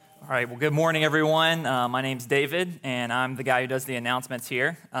right, well, good morning, everyone. My name's David, and I'm the guy who does the announcements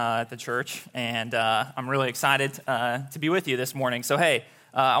here at the church, and I'm really excited to be with you this morning. So, hey,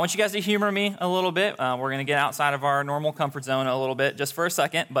 I want you guys to humor me a little bit. We're going to get outside of our normal comfort zone a little bit just for a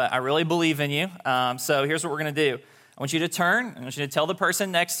second, but I really believe in you. So here's what we're going to do. I want you to turn. I want you to tell the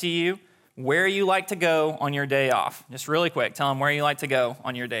person next to you where you like to go on your day off. Just really quick, tell them where you like to go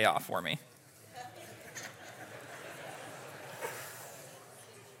on your day off for me.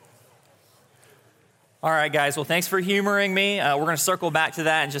 All right, guys. Well, thanks for humoring me. We're going to circle back to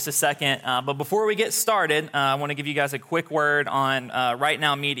that in just a second. But before we get started, I want to give you guys a quick word on Right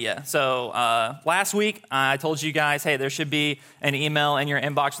Now Media. So last week, I told you guys, hey, there should be an email in your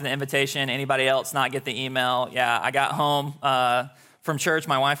inbox with an invitation. Anybody else not get the email? Yeah, I got home from church.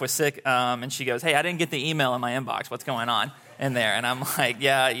 My wife was sick, and she goes, hey, I didn't get the email in my inbox. What's going on in there? And I'm like,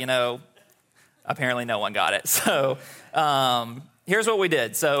 yeah, apparently no one got it. So here's what we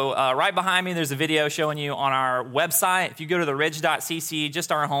did. So right behind me, there's a video showing you on our website. If you go to theridge.cc,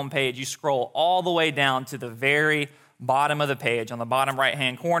 just our homepage, you scroll all the way down to the very bottom of the page. On the bottom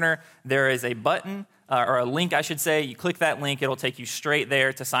right-hand corner, there is a button, or a link, I should say. You click that link, it'll take you straight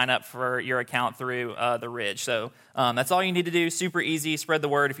there to sign up for your account through the Ridge. So that's all you need to do. Super easy. Spread the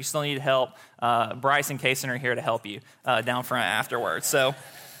word. If you still need help, Bryce and Kaysen are here to help you down front afterwards. So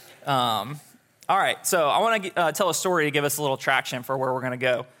all right, so I want to tell a story to give us a little traction for where we're going to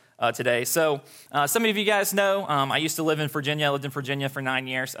go today. So some of you guys know I used to live in Virginia. I lived in Virginia for 9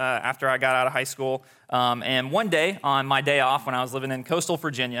 years after I got out of high school. And one day, on my day off when I was living in coastal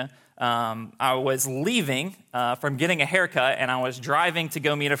Virginia, I was leaving from getting a haircut, and I was driving to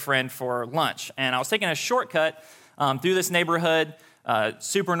go meet a friend for lunch. And I was taking a shortcut through this neighborhood.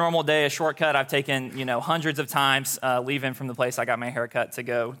 Super normal day, a shortcut I've taken, hundreds of times leaving from the place I got my haircut to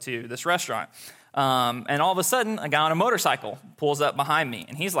go to this restaurant. And all of a sudden, a guy on a motorcycle pulls up behind me,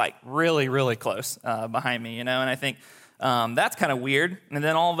 and he's like really, really close behind me, and I think that's kind of weird. And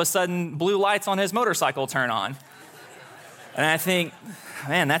then all of a sudden, blue lights on his motorcycle turn on. And I think,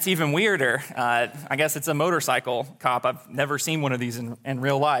 man, that's even weirder. I guess it's a motorcycle cop. I've never seen one of these in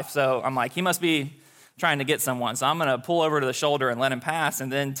real life. So I'm like, he must be trying to get someone. So I'm going to pull over to the shoulder and let him pass. And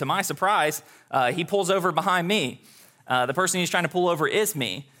then to my surprise, he pulls over behind me. The person he's trying to pull over is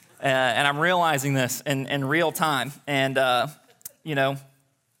me. And I'm realizing this in real time. And,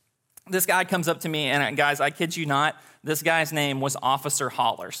 this guy comes up to me, and guys, I kid you not, this guy's name was Officer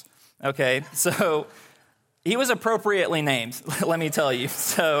Hollers. Okay, so he was appropriately named, let me tell you.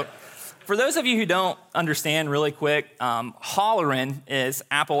 So for those of you who don't understand really quick, hollering is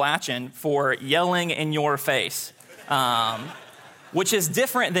Appalachian for yelling in your face, which is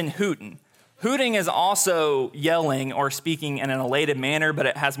different than hooting. Hooting is also yelling or speaking in an elated manner, but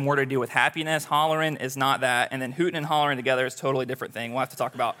it has more to do with happiness. Hollering is not that. And then hooting and hollering together is a totally different thing. We'll have to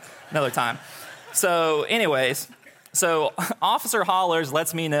talk about another time. So anyways, Officer Hollers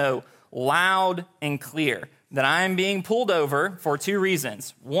lets me know loud and clear that I am being pulled over for two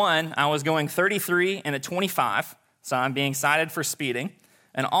reasons. One, I was going 33 and a 25, so I'm being cited for speeding.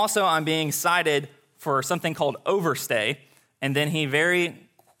 And also I'm being cited for something called overstay. And then he very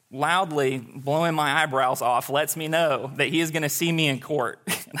loudly, blowing my eyebrows off, lets me know that he is going to see me in court.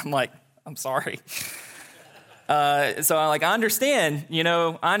 And I'm like, I'm sorry. So I understand,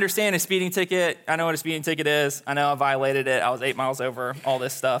 I understand a speeding ticket. I know what a speeding ticket is. I know I violated it. I was 8 miles over, all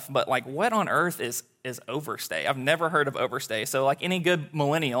this stuff. But what on earth is overstay? I've never heard of overstay. So any good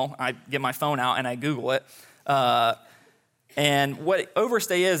millennial, I get my phone out and I Google it. And what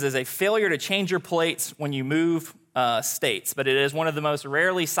overstay is a failure to change your plates when you move states, but it is one of the most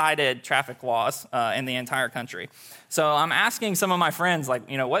rarely cited traffic laws in the entire country. So I'm asking some of my friends,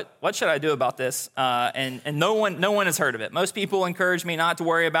 what should I do about this? And no one has heard of it. Most people encourage me not to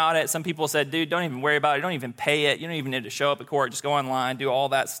worry about it. Some people said, dude, don't even worry about it. Don't even pay it. You don't even need to show up at court. Just go online, do all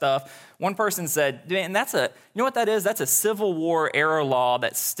that stuff. One person said, dude, and you know what that is? That's a Civil War era law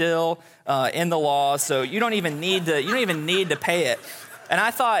that's still in the law. So you don't even need to pay it. And I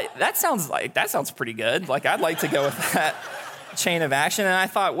thought, that sounds pretty good. I'd like to go with that chain of action. And I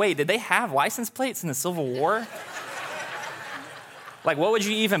thought, wait, did they have license plates in the Civil War? What would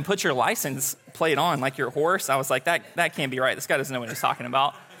you even put your license plate on? Your horse? I was like, that can't be right. This guy doesn't know what he's talking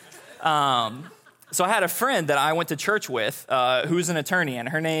about. So I had a friend that I went to church with who's an attorney, and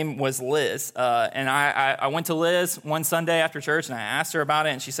her name was Liz. And I went to Liz one Sunday after church, and I asked her about it,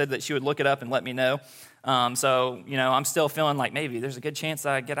 and she said that she would look it up and let me know. So I'm still feeling like maybe there's a good chance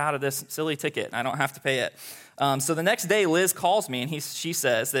I get out of this silly ticket and I don't have to pay it. So the next day, Liz calls me, and she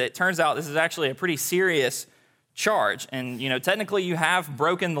says that it turns out this is actually a pretty serious charge. And, technically you have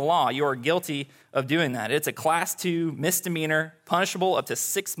broken the law. You are guilty of doing that. It's a class 2 misdemeanor, punishable up to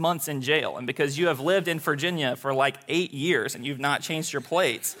 6 months in jail. And because you have lived in Virginia for like 8 years and you've not changed your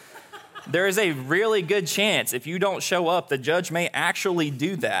plates, there is a really good chance if you don't show up, the judge may actually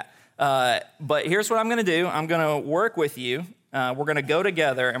do that. But here's what I'm going to do. I'm going to work with you. We're going to go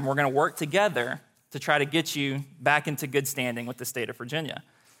together and we're going to work together to try to get you back into good standing with the state of Virginia.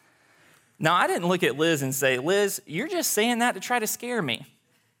 Now, I didn't look at Liz and say, Liz, you're just saying that to try to scare me.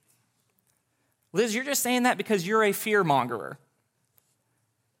 Liz, you're just saying that because you're a fear-mongerer.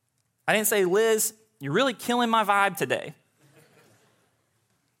 I didn't say, Liz, you're really killing my vibe today.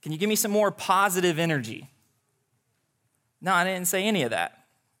 Can you give me some more positive energy? No, I didn't say any of that.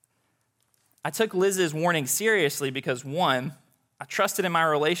 I took Liz's warning seriously because, one, I trusted in my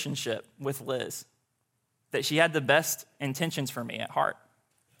relationship with Liz, that she had the best intentions for me at heart.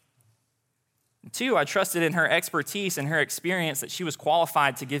 And 2, I trusted in her expertise and her experience that she was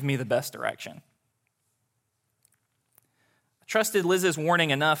qualified to give me the best direction. I trusted Liz's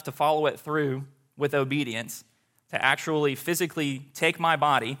warning enough to follow it through with obedience, to actually physically take my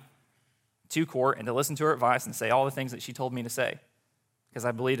body to court and to listen to her advice and say all the things that she told me to say. Because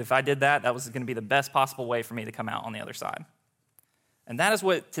I believed if I did that, that was going to be the best possible way for me to come out on the other side. And that is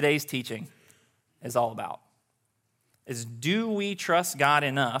what today's teaching is all about. Is do we trust God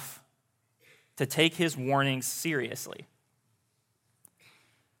enough to take his warnings seriously?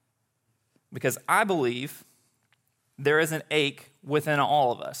 Because I believe there is an ache within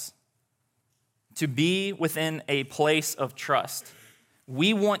all of us to be within a place of trust.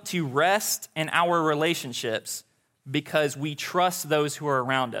 We want to rest in our relationships because we trust those who are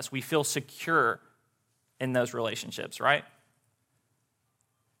around us. We feel secure in those relationships, right?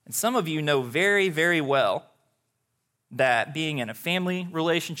 And some of you know very, very well that being in a family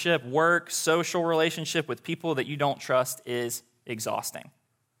relationship, work, social relationship with people that you don't trust is exhausting.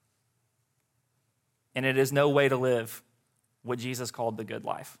 And it is no way to live what Jesus called the good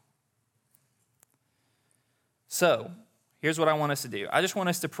life. So, here's what I want us to do. I just want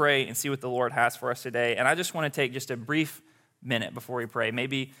us to pray and see what the Lord has for us today. And I just want to take just a brief minute before we pray.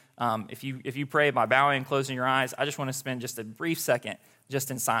 Maybe if you pray by bowing and closing your eyes, I just want to spend just a brief second just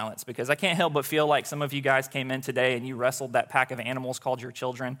in silence, because I can't help but feel like some of you guys came in today and you wrestled that pack of animals called your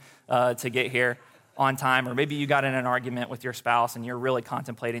children to get here on time, or maybe you got in an argument with your spouse and you're really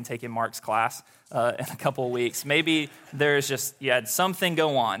contemplating taking Mark's class in a couple of weeks. Maybe you had something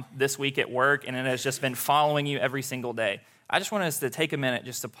go on this week at work and it has just been following you every single day. I just want us to take a minute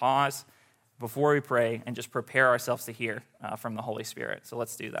just to pause before we pray and just prepare ourselves to hear from the Holy Spirit. So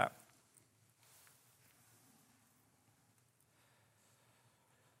let's do that.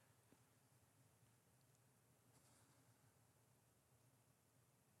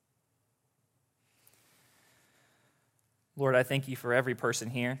 Lord, I thank you for every person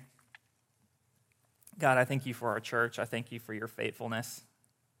here. God, I thank you for our church. I thank you for your faithfulness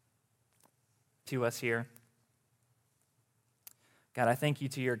to us here. God, I thank you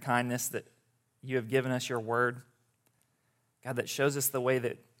to your kindness that you have given us your word. God, that shows us the way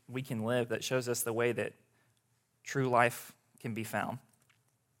that we can live, that shows us the way that true life can be found.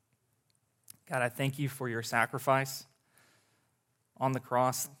 God, I thank you for your sacrifice on the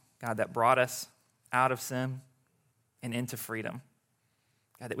cross, God, that brought us out of sin and into freedom.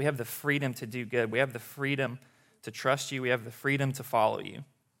 God, that we have the freedom to do good. We have the freedom to trust you. We have the freedom to follow you.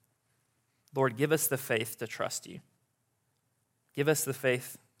 Lord, give us the faith to trust you. Give us the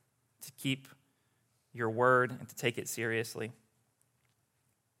faith to keep your word and to take it seriously.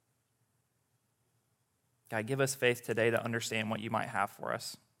 God, give us faith today to understand what you might have for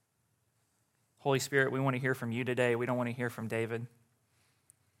us. Holy Spirit, we want to hear from you today. We don't want to hear from David.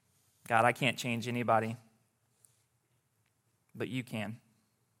 God, I can't change anybody, but you can.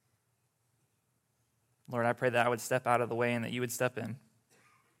 Lord, I pray that I would step out of the way and that you would step in.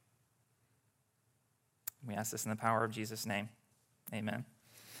 We ask this in the power of Jesus' name. Amen.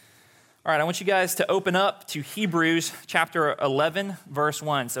 All right, I want you guys to open up to Hebrews chapter 11, verse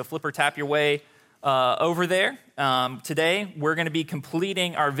 1. So flip or tap your way over there. Today, we're going to be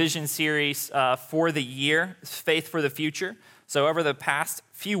completing our vision series for the year, Faith for the Future. So over the past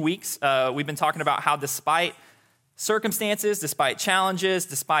few weeks, we've been talking about how despite circumstances, despite challenges,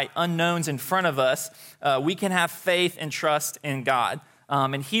 despite unknowns in front of us, we can have faith and trust in God.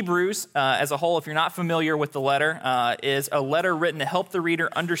 And Hebrews, as a whole, if you're not familiar with the letter, is a letter written to help the reader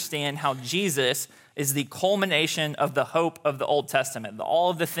understand how Jesus is the culmination of the hope of the Old Testament. All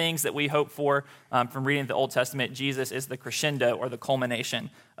of the things that we hope for from reading the Old Testament, Jesus is the crescendo or the culmination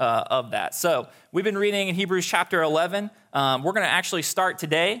of that. So we've been reading in Hebrews chapter 11. We're going to actually start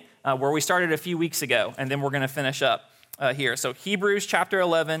today where we started a few weeks ago, and then we're going to finish up here. So Hebrews chapter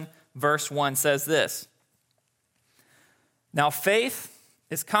 11, verse 1 says this. Now faith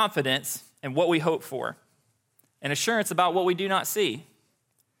is confidence in what we hope for, and assurance about what we do not see.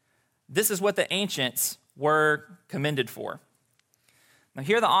 This is what the ancients were commended for. Now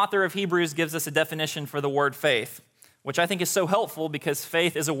here the author of Hebrews gives us a definition for the word faith, which I think is so helpful because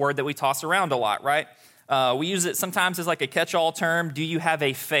faith is a word that we toss around a lot, right? We use it sometimes as like a catch-all term. Do you have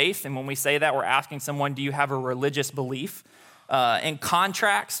a faith? And when we say that, we're asking someone, do you have a religious belief? In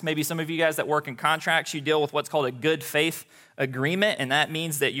contracts, maybe some of you guys that work in contracts, you deal with what's called a good faith agreement, and that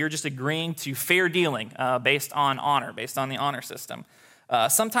means that you're just agreeing to fair dealing based on honor, based on the honor system.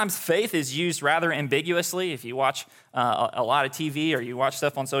 Sometimes faith is used rather ambiguously. If you watch a lot of TV or you watch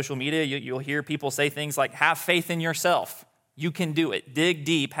stuff on social media, you'll hear people say things like, have faith in yourself. You can do it. Dig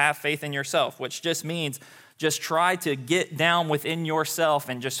deep, have faith in yourself, which just means just try to get down within yourself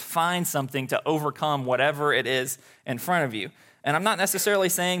and just find something to overcome whatever it is in front of you. And I'm not necessarily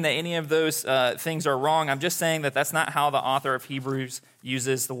saying that any of those things are wrong. I'm just saying that that's not how the author of Hebrews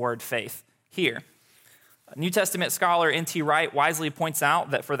uses the word faith here. New Testament scholar N.T. Wright wisely points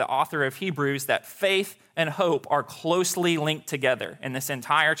out that for the author of Hebrews, that faith and hope are closely linked together in this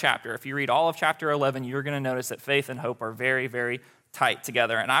entire chapter. If you read all of chapter 11, you're going to notice that faith and hope are very, very tight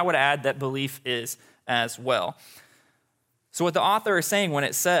together. And I would add that belief is as well. So what the author is saying when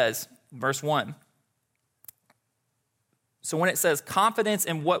it says, verse 1, so when it says confidence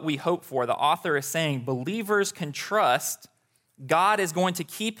in what we hope for, the author is saying believers can trust God is going to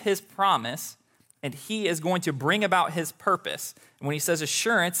keep his promise and he is going to bring about his purpose. And when he says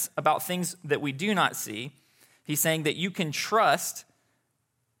assurance about things that we do not see, he's saying that you can trust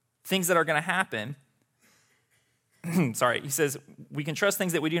things that are going to happen. He says we can trust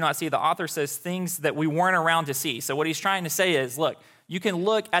things that we do not see. The author says things that we weren't around to see. So what he's trying to say is, look, you can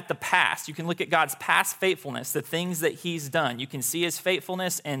look at the past. You can look at God's past faithfulness, the things that he's done. You can see his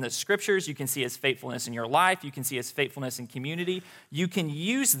faithfulness in the scriptures. You can see his faithfulness in your life. You can see his faithfulness in community. You can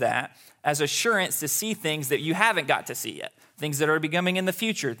use that as assurance to see things that you haven't got to see yet, things that are becoming in the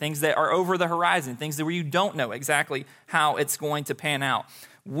future, things that are over the horizon, things that where you don't know exactly how it's going to pan out.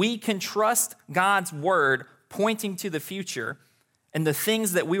 We can trust God's word pointing to the future and the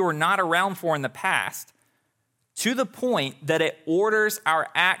things that we were not around for in the past, to the point that it orders our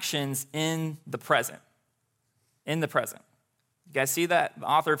actions in the present. In the present. You guys see that? The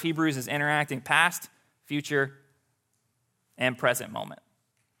author of Hebrews is interacting past, future, and present moment.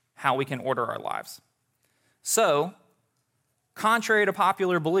 How we can order our lives. So, contrary to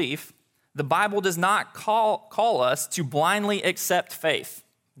popular belief, the Bible does not call us to blindly accept faith.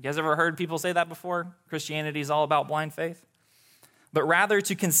 You guys ever heard people say that before? Christianity is all about blind faith? But rather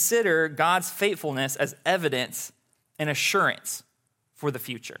to consider God's faithfulness as evidence and assurance for the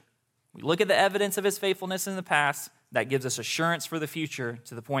future. We look at the evidence of his faithfulness in the past, that gives us assurance for the future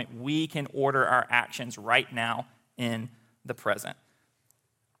to the point we can order our actions right now in the present.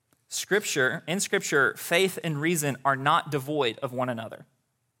 In Scripture, faith and reason are not devoid of one another.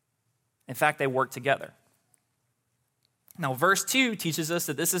 In fact, they work together. Now, verse 2 teaches us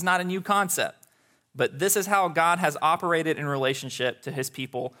that this is not a new concept, but this is how God has operated in relationship to his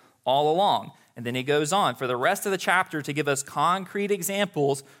people all along. And then he goes on for the rest of the chapter to give us concrete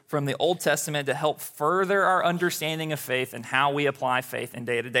examples from the Old Testament to help further our understanding of faith and how we apply faith in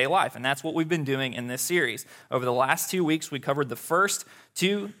day-to-day life. And that's what we've been doing in this series. Over the last 2 weeks, we covered the first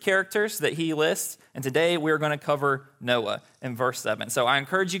two characters that he lists, and today we're going to cover Noah in verse 7. So I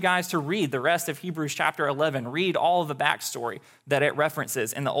encourage you guys to read the rest of Hebrews chapter 11. Read all of the backstory that it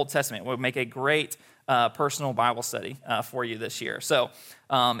references in the Old Testament. It will make a great personal Bible study for you this year. So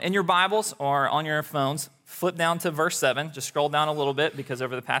in your Bibles or on your phones, flip down to verse 7. Just scroll down a little bit because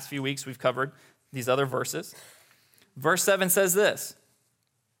over the past few weeks we've covered these other verses. Verse 7 says this: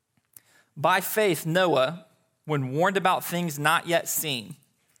 By faith Noah, when warned about things not yet seen,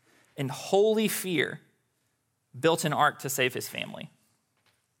 in holy fear, built an ark to save his family.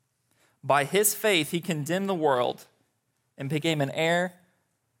 By his faith he condemned the world and became an heir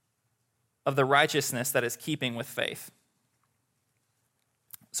of the righteousness that is keeping with faith.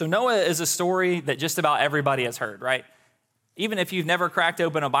 So Noah is a story that just about everybody has heard, right? Even if you've never cracked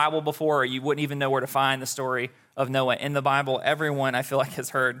open a Bible before, or you wouldn't even know where to find the story of Noah in the Bible, everyone, I feel like,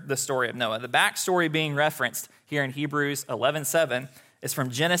 has heard the story of Noah. The backstory being referenced here in Hebrews 11:7 is from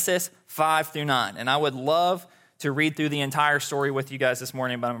Genesis 5 through 9. And I would love to read through the entire story with you guys this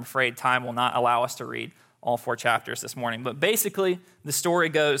morning, but I'm afraid time will not allow us to read all 4 chapters this morning. But basically, the story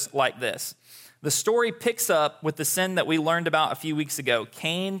goes like this. The story picks up with the sin that we learned about a few weeks ago,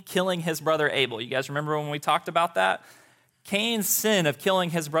 Cain killing his brother Abel. You guys remember when we talked about that? Cain's sin of killing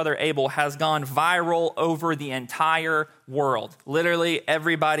his brother Abel has gone viral over the entire world. Literally,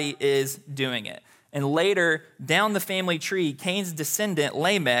 everybody is doing it. And later, down the family tree, Cain's descendant,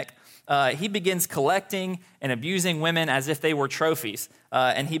 Lamech, he begins collecting and abusing women as if they were trophies.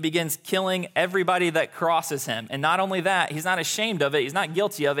 And he begins killing everybody that crosses him. And not only that, he's not ashamed of it. He's not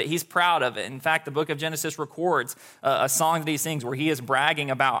guilty of it. He's proud of it. In fact, the book of Genesis records a song that he sings where he is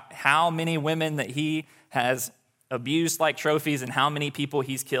bragging about how many women that he has abused like trophies and how many people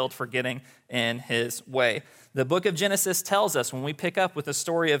he's killed for getting in his way. The book of Genesis tells us, when we pick up with the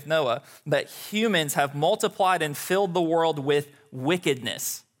story of Noah, that humans have multiplied and filled the world with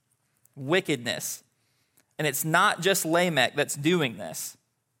wickedness. Wickedness. And it's not just Lamech that's doing this,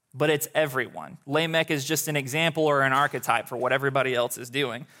 but it's everyone. Lamech is just an example or an archetype for what everybody else is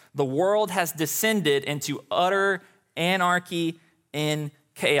doing. The world has descended into utter anarchy and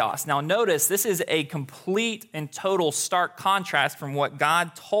chaos. Now notice, this is a complete and total stark contrast from what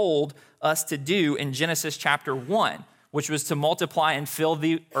God told us to do in Genesis chapter 1, which was to multiply and fill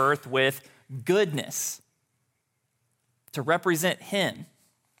the earth with goodness, to represent him.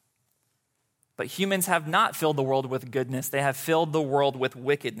 But humans have not filled the world with goodness. They have filled the world with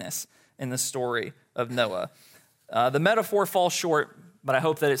wickedness in the story of Noah. The metaphor falls short, but I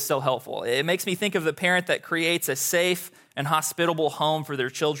hope that it's still helpful. It makes me think of the parent that creates a safe and hospitable home for their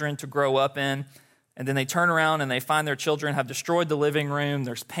children to grow up in, and then they turn around and they find their children have destroyed the living room.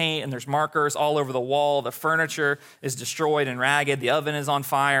 There's paint and there's markers all over the wall. The furniture is destroyed and ragged. The oven is on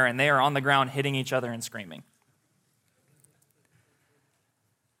fire, and they are on the ground hitting each other and screaming.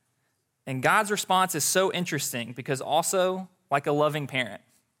 And God's response is so interesting because also, like a loving parent,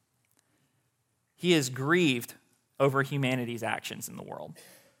 he is grieved over humanity's actions in the world.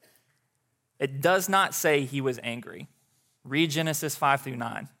 It does not say he was angry. Read Genesis 5 through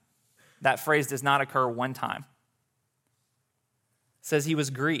 9. That phrase does not occur one time. It says he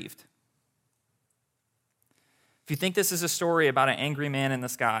was grieved. If you think this is a story about an angry man in the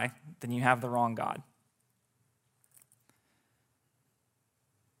sky, then you have the wrong God.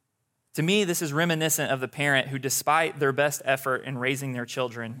 To me, this is reminiscent of the parent who, despite their best effort in raising their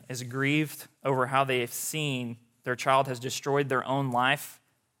children, is grieved over how they have seen their child has destroyed their own life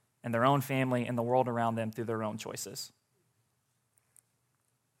and their own family and the world around them through their own choices.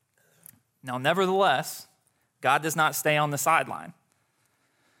 Now, nevertheless, God does not stay on the sideline.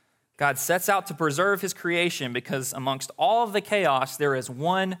 God sets out to preserve his creation because amongst all of the chaos, there is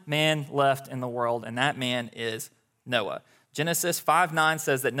one man left in the world, and that man is Noah. Genesis 5:9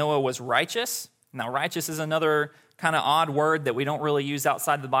 says that Noah was righteous. Now, righteous is another kind of odd word that we don't really use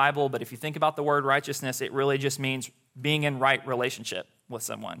outside the Bible, but if you think about the word righteousness, it really just means being in right relationship with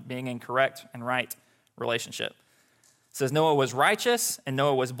someone, being in correct and right relationship. It says Noah was righteous and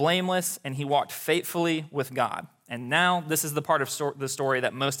Noah was blameless and he walked faithfully with God. And now this is the part of the story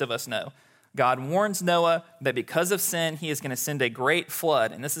that most of us know. God warns Noah that because of sin, he is going to send a great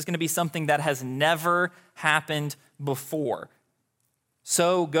flood. And this is going to be something that has never happened before.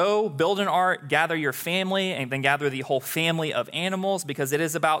 So go build an ark, gather your family, and then gather the whole family of animals because it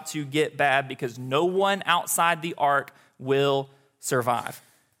is about to get bad because no one outside the ark will survive.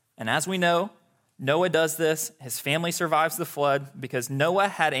 And as we know, Noah does this. His family survives the flood because Noah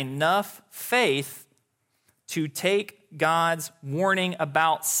had enough faith to take God's warning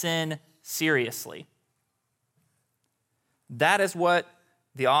about sin seriously. That is what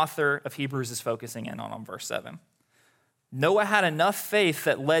the author of Hebrews is focusing in on verse 7. Noah had enough faith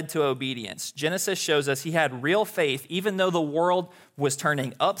that led to obedience. Genesis shows us he had real faith, even though the world was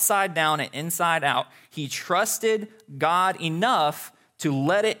turning upside down and inside out. He trusted God enough to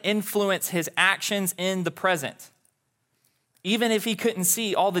let it influence his actions in the present, even if he couldn't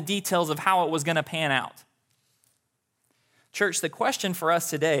see all the details of how it was going to pan out. Church, the question for us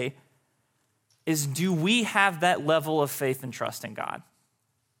today is, do we have that level of faith and trust in God?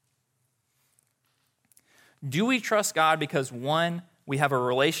 Do we trust God because, one, we have a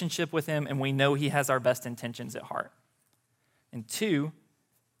relationship with him and we know he has our best intentions at heart? And two,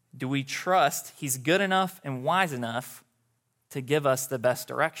 do we trust he's good enough and wise enough to give us the best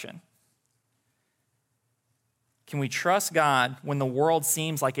direction? Can we trust God when the world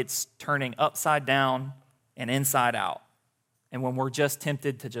seems like it's turning upside down and inside out, and when we're just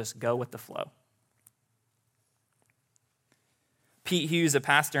tempted to just go with the flow? Pete Hughes, a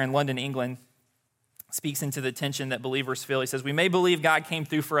pastor in London, England, speaks into the tension that believers feel. He says, we may believe God came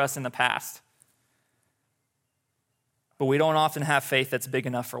through for us in the past, but we don't often have faith that's big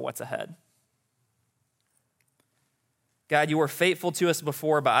enough for what's ahead. God, you were faithful to us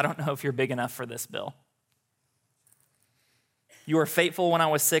before, but I don't know if you're big enough for this bill. You were faithful when I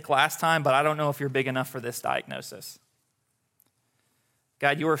was sick last time, but I don't know if you're big enough for this diagnosis.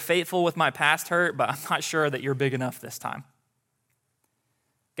 God, you were faithful with my past hurt, but I'm not sure that you're big enough this time.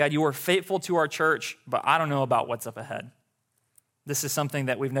 God, you were faithful to our church, but I don't know about what's up ahead. This is something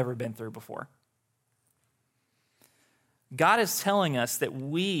that we've never been through before. God is telling us that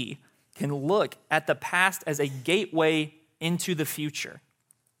we can look at the past as a gateway into the future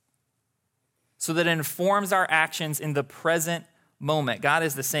so that it informs our actions in the present moment. God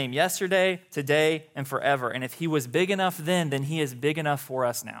is the same yesterday, today, and forever. And if he was big enough then he is big enough for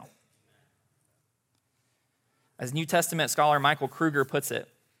us now. As New Testament scholar Michael Kruger puts it,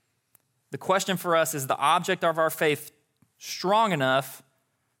 the question for us is the object of our faith strong enough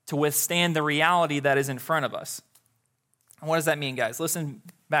to withstand the reality that is in front of us? And what does that mean, guys? Listen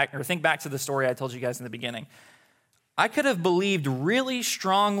back or think back to the story I told you guys in the beginning. I could have believed really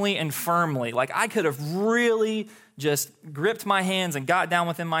strongly and firmly, like I could have really just gripped my hands and got down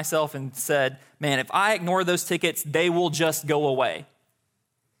within myself and said, man, if I ignore those tickets, they will just go away.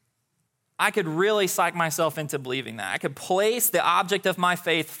 I could really psych myself into believing that. I could place the object of my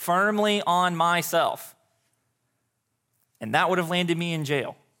faith firmly on myself. And that would have landed me in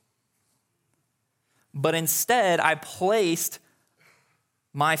jail. But instead, I placed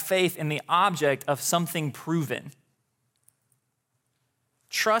my faith in the object of something proven.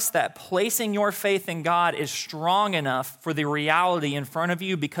 Trust that placing your faith in God is strong enough for the reality in front of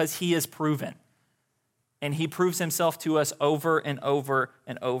you because he is proven. And he proves himself to us over and over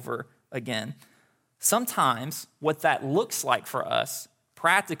and over again. Sometimes what that looks like for us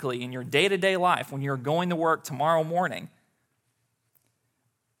practically in your day-to-day life when you're going to work tomorrow morning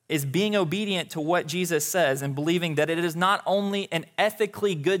is being obedient to what Jesus says and believing that it is not only an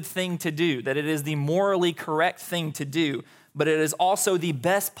ethically good thing to do, that it is the morally correct thing to do, but it is also the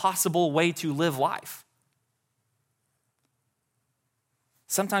best possible way to live life.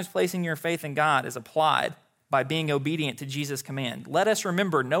 Sometimes placing your faith in God is applied by being obedient to Jesus' command. Let us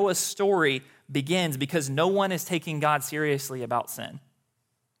remember Noah's story begins because no one is taking God seriously about sin.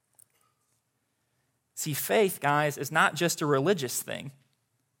 See, faith, guys, is not just a religious thing.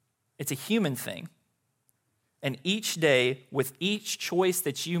 It's a human thing. And each day, with each choice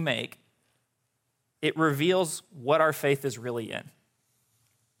that you make, it reveals what our faith is really in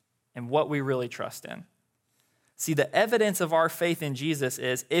and what we really trust in. See, the evidence of our faith in Jesus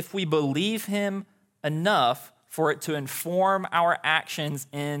is if we believe him enough for it to inform our actions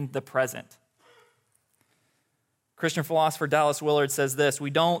in the present. Christian philosopher Dallas Willard says this: we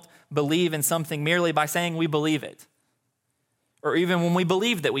don't believe in something merely by saying we believe it, or even when we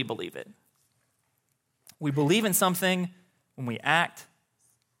believe that we believe it. We believe in something when we act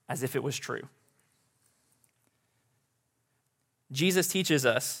as if it was true. Jesus teaches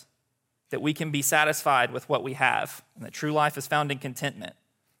us that we can be satisfied with what we have, and that true life is found in contentment,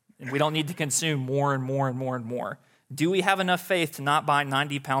 and we don't need to consume more and more and more and more. Do we have enough faith to not buy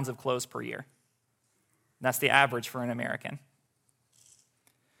 90 pounds of clothes per year? That's the average for an American.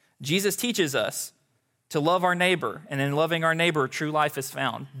 Jesus teaches us to love our neighbor, and in loving our neighbor, true life is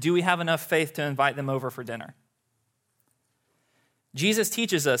found. Do we have enough faith to invite them over for dinner? Jesus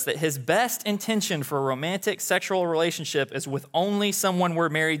teaches us that his best intention for a romantic sexual relationship is with only someone we're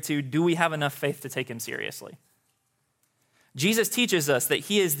married to. Do we have enough faith to take him seriously? Jesus teaches us that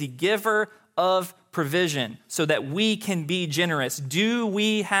he is the giver of provision so that we can be generous. Do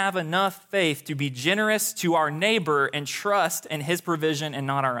we have enough faith to be generous to our neighbor and trust in his provision and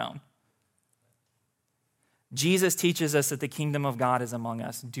not our own? Jesus teaches us that the kingdom of God is among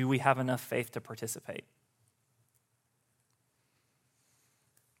us. Do we have enough faith to participate?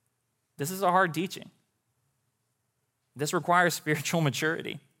 This is a hard teaching. This requires spiritual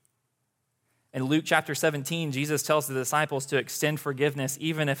maturity. In Luke chapter 17, Jesus tells the disciples to extend forgiveness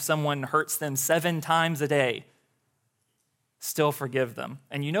even if someone hurts them 7 times a day. Still forgive them.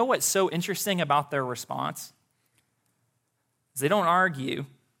 And you know what's so interesting about their response? Is they don't argue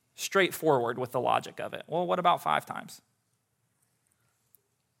straightforward with the logic of it. Well, what about 5 times?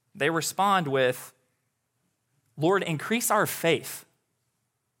 They respond with, Lord, increase our faith.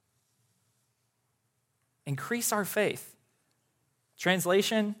 Increase our faith.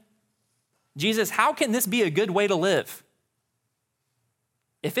 Translation, Jesus, how can this be a good way to live?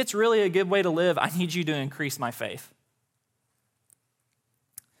 If it's really a good way to live, I need you to increase my faith.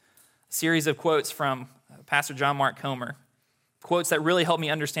 A series of quotes from Pastor John Mark Comer. quotes that really help me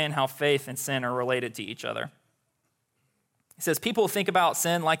understand how faith and sin are related to each other. He says, people think about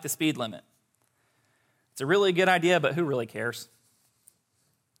sin like the speed limit. It's a really good idea, but who really cares?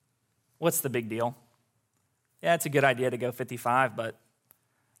 What's the big deal? Yeah, it's a good idea to go 55, but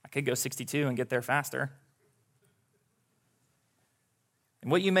I could go 62 and get there faster. And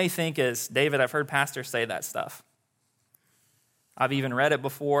what you may think is, David, I've heard pastors say that stuff. I've even read it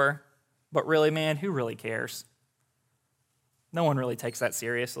before, but really, man, who really cares? No one really takes that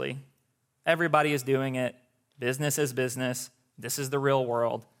seriously. Everybody is doing it. Business is business. This is the real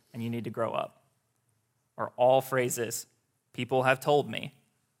world, and you need to grow up. Are all phrases people have told me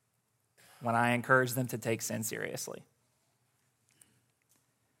when I encourage them to take sin seriously.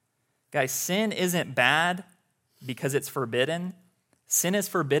 Guys, sin isn't bad because it's forbidden. Sin is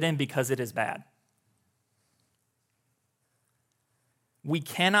forbidden because it is bad. We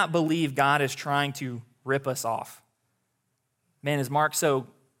cannot believe God is trying to rip us off. Man, as Mark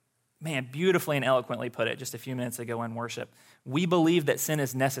beautifully and eloquently put it just a few minutes ago in worship, we believe that sin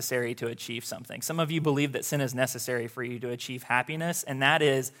is necessary to achieve something. Some of you believe that sin is necessary for you to achieve happiness, and that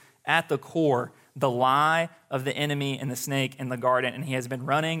is, at the core, the lie of the enemy and the snake in the garden, and he has been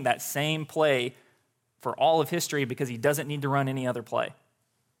running that same play for all of history because he doesn't need to run any other play.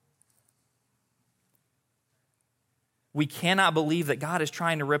 We cannot believe that God is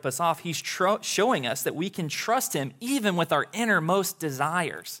trying to rip us off. He's showing us that we can trust him even with our innermost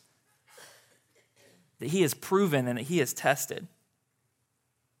desires, that he has proven and that he has tested.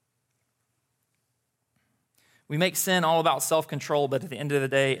 We make sin all about self-control, but at the end of the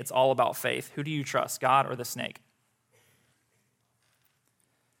day, it's all about faith. Who do you trust, God or the snake?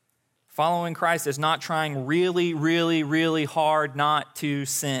 Following Christ is not trying really, really, really hard not to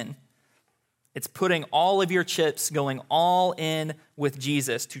sin. It's putting all of your chips, going all in with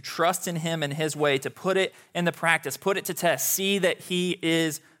Jesus, to trust in him and his way, to put it into practice, put it to test, see that he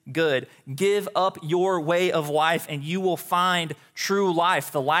is good. Give up your way of life and you will find true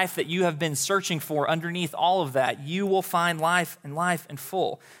life, the life that you have been searching for underneath all of that. You will find life in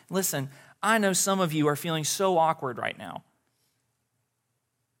full. Listen, I know some of you are feeling so awkward right now.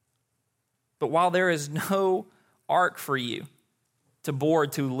 But while there is no ark for you to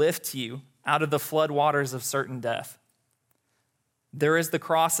board to lift you out of the flood waters of certain death, there is the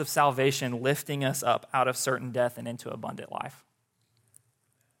cross of salvation lifting us up out of certain death and into abundant life.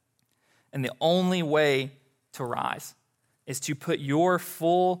 And the only way to rise is to put your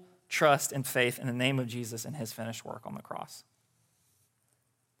full trust and faith in the name of Jesus and his finished work on the cross.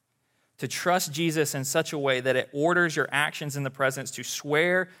 To trust Jesus in such a way that it orders your actions in the presence, to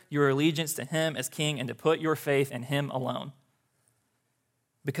swear your allegiance to him as king, and to put your faith in him alone.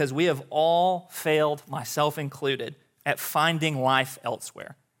 Because we have all failed, myself included, at finding life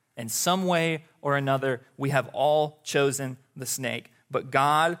elsewhere. In some way or another, we have all chosen the snake. But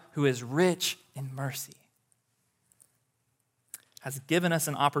God, who is rich in mercy, has given us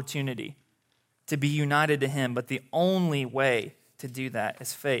an opportunity to be united to him. But the only way to do that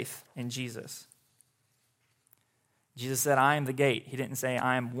is faith in Jesus. Jesus said, I am the gate. He didn't say,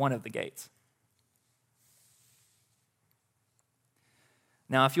 I am one of the gates.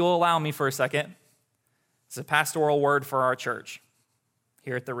 Now, if you'll allow me for a second, it's a pastoral word for our church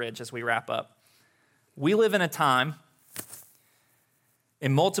here at the Ridge as we wrap up. We live in a time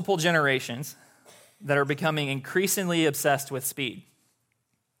in multiple generations that are becoming increasingly obsessed with speed.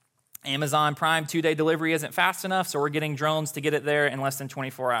 Amazon Prime 2-day delivery isn't fast enough, so we're getting drones to get it there in less than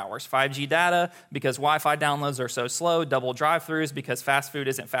 24 hours. 5G data because Wi-Fi downloads are so slow. Double drive-thrus because fast food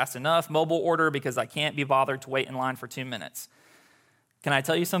isn't fast enough. Mobile order because I can't be bothered to wait in line for 2 minutes. Can I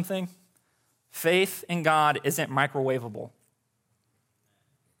tell you something? Faith in God isn't microwavable.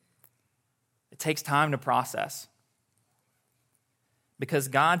 It takes time to process. Because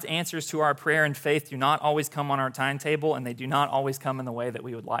God's answers to our prayer and faith do not always come on our timetable, and they do not always come in the way that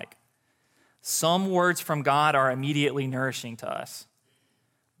we would like. Some words from God are immediately nourishing to us,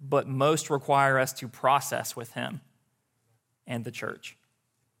 but most require us to process with him and the church.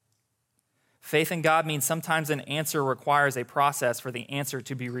 Faith in God means sometimes an answer requires a process for the answer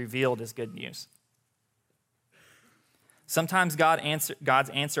to be revealed as good news. Sometimes God's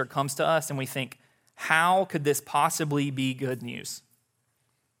answer comes to us and we think, how could this possibly be good news?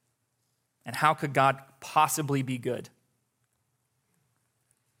 And how could God possibly be good?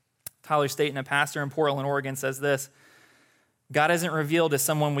 Tyler Staton, a pastor in Portland, Oregon, says this: God isn't revealed as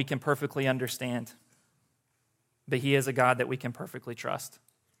someone we can perfectly understand, but he is a God that we can perfectly trust.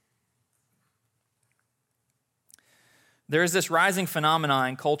 There is this rising phenomenon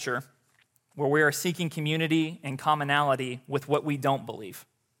in culture where we are seeking community and commonality with what we don't believe,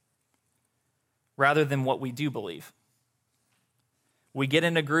 rather than what we do believe. We get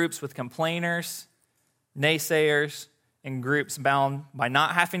into groups with complainers, naysayers, and groups bound by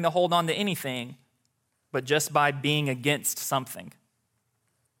not having to hold on to anything, but just by being against something.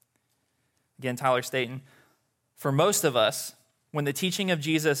 Again, Tyler Staton, for most of us, when the teaching of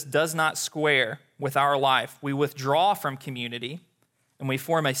Jesus does not square with our life, we withdraw from community and we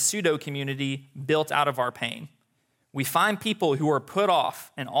form a pseudo-community built out of our pain. We find people who are put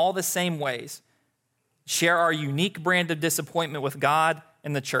off in all the same ways, share our unique brand of disappointment with God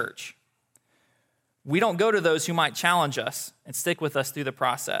and the church. We don't go to those who might challenge us and stick with us through the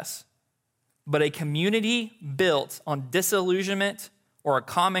process. But a community built on disillusionment or a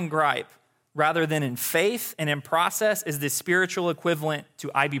common gripe rather than in faith and in process is the spiritual equivalent to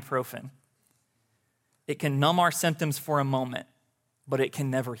ibuprofen. It can numb our symptoms for a moment, but it can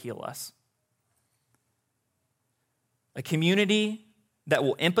never heal us. A community that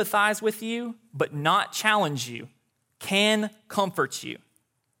will empathize with you but not challenge you can comfort you,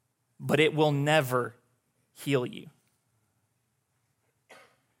 but it will never heal you.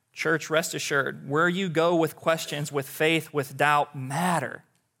 Church, rest assured, where you go with questions, with faith, with doubt, matter.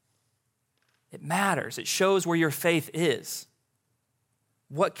 It matters. It shows where your faith is.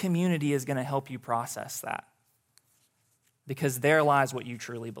 What community is going to help you process that? Because there lies what you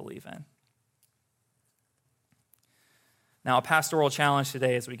truly believe in. Now, a pastoral challenge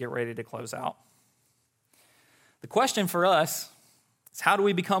today as we get ready to close out. The question for us is, how do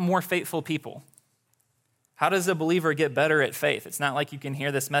we become more faithful people? How does a believer get better at faith? It's not like you can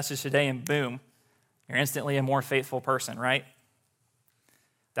hear this message today and boom, you're instantly a more faithful person, right?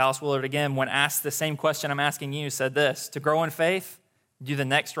 Dallas Willard, again, when asked the same question I'm asking you, said this: to grow in faith, do the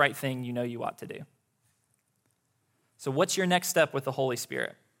next right thing you know you ought to do. So what's your next step with the Holy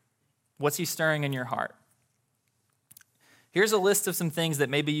Spirit? What's he stirring in your heart? Here's a list of some things that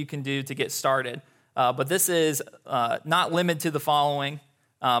maybe you can do to get started. But this is not limited to the following,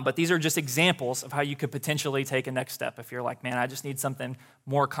 but these are just examples of how you could potentially take a next step if you're like, man, I just need something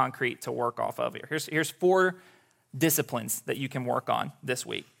more concrete to work off of here. Here's 4 disciplines that you can work on this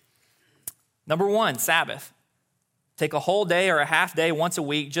week. Number 1, Sabbath. Take a whole day or a half day once a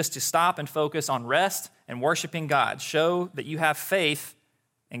week just to stop and focus on rest and worshiping God. Show that you have faith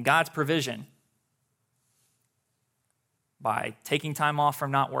in God's provision by taking time off from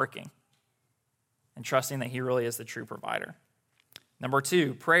not working and trusting that he really is the true provider. Number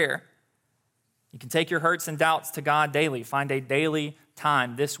 2, prayer. You can take your hurts and doubts to God daily. Find a daily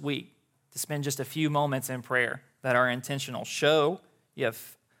time this week to spend just a few moments in prayer that are intentional. Show you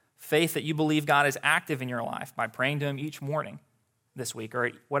have faith that you believe God is active in your life by praying to him each morning this week or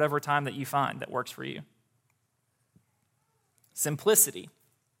at whatever time that you find that works for you. Simplicity.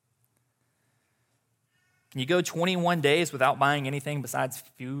 Can you go 21 days without buying anything besides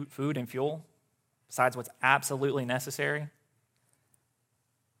food and fuel, besides what's absolutely necessary?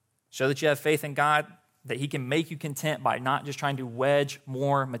 Show that you have faith in God, that he can make you content by not just trying to wedge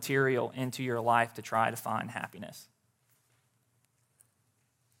more material into your life to try to find happiness.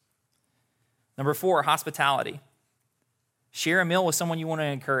 Number 4, hospitality. Share a meal with someone you want to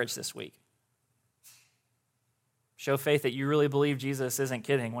encourage this week. Show faith that you really believe Jesus isn't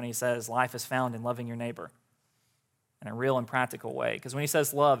kidding when he says life is found in loving your neighbor in a real and practical way. Because when he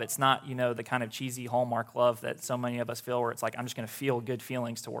says love, it's not, the kind of cheesy Hallmark love that so many of us feel where it's like, I'm just going to feel good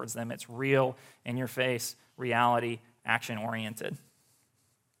feelings towards them. It's real, in your face, reality, action-oriented.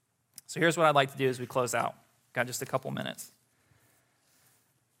 So here's what I'd like to do as we close out. Got just a couple minutes.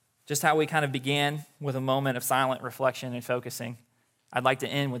 Just how we kind of began with a moment of silent reflection and focusing, I'd like to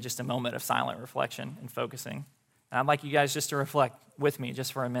end with just a moment of silent reflection and focusing. And I'd like you guys just to reflect with me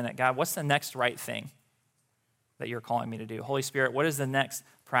just for a minute. God, what's the next right thing that you're calling me to do? Holy Spirit, what is the next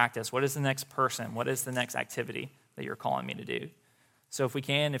practice? What is the next person? What is the next activity that you're calling me to do? So if we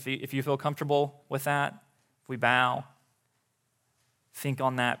can, if you feel comfortable with that, if we bow, think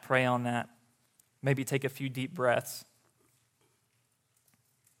on that, pray on that, maybe take a few deep breaths,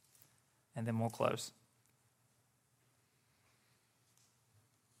 and then we'll close.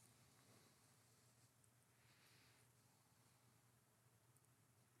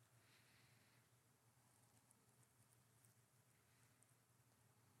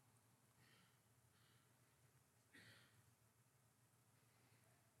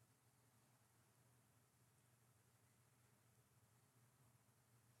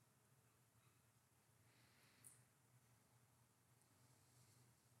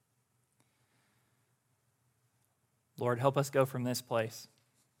 Lord, help us go from this place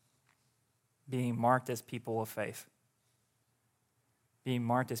being marked as people of faith, being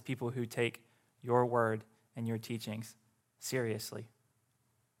marked as people who take your word and your teachings seriously.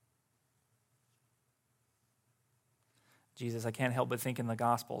 Jesus, I can't help but think in the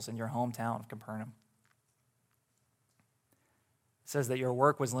Gospels in your hometown of Capernaum. It says that your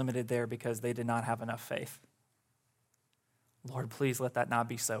work was limited there because they did not have enough faith. Lord, please let that not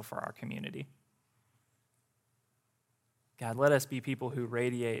be so for our community. God, let us be people who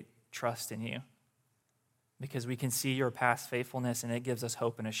radiate trust in you because we can see your past faithfulness and it gives us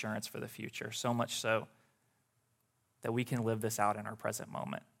hope and assurance for the future, so much so that we can live this out in our present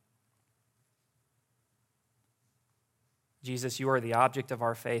moment. Jesus, you are the object of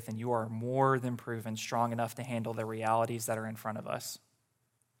our faith, and you are more than proven strong enough to handle the realities that are in front of us.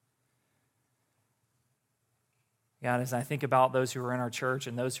 God, as I think about those who are in our church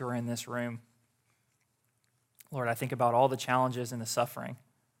and those who are in this room, Lord, I think about all the challenges and the suffering,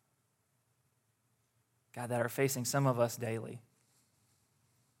 God, that are facing some of us daily.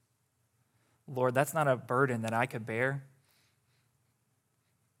 Lord, that's not a burden that I could bear,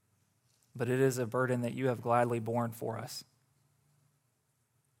 but it is a burden that you have gladly borne for us.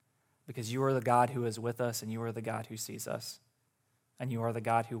 Because you are the God who is with us, and you are the God who sees us, and you are the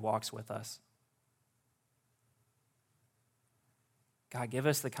God who walks with us. God, give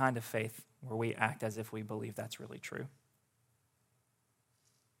us the kind of faith where we act as if we believe that's really true.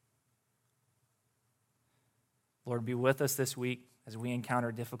 Lord, be with us this week as we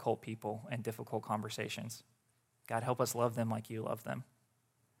encounter difficult people and difficult conversations. God, help us love them like you love them.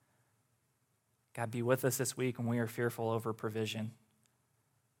 God, be with us this week when we are fearful over provision.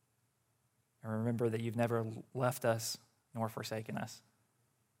 And remember that you've never left us nor forsaken us.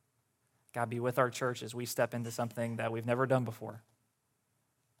 God, be with our church as we step into something that we've never done before.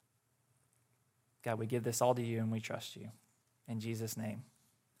 God, we give this all to you and we trust you. In Jesus' name,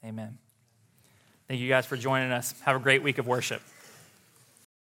 amen. Thank you guys for joining us. Have a great week of worship.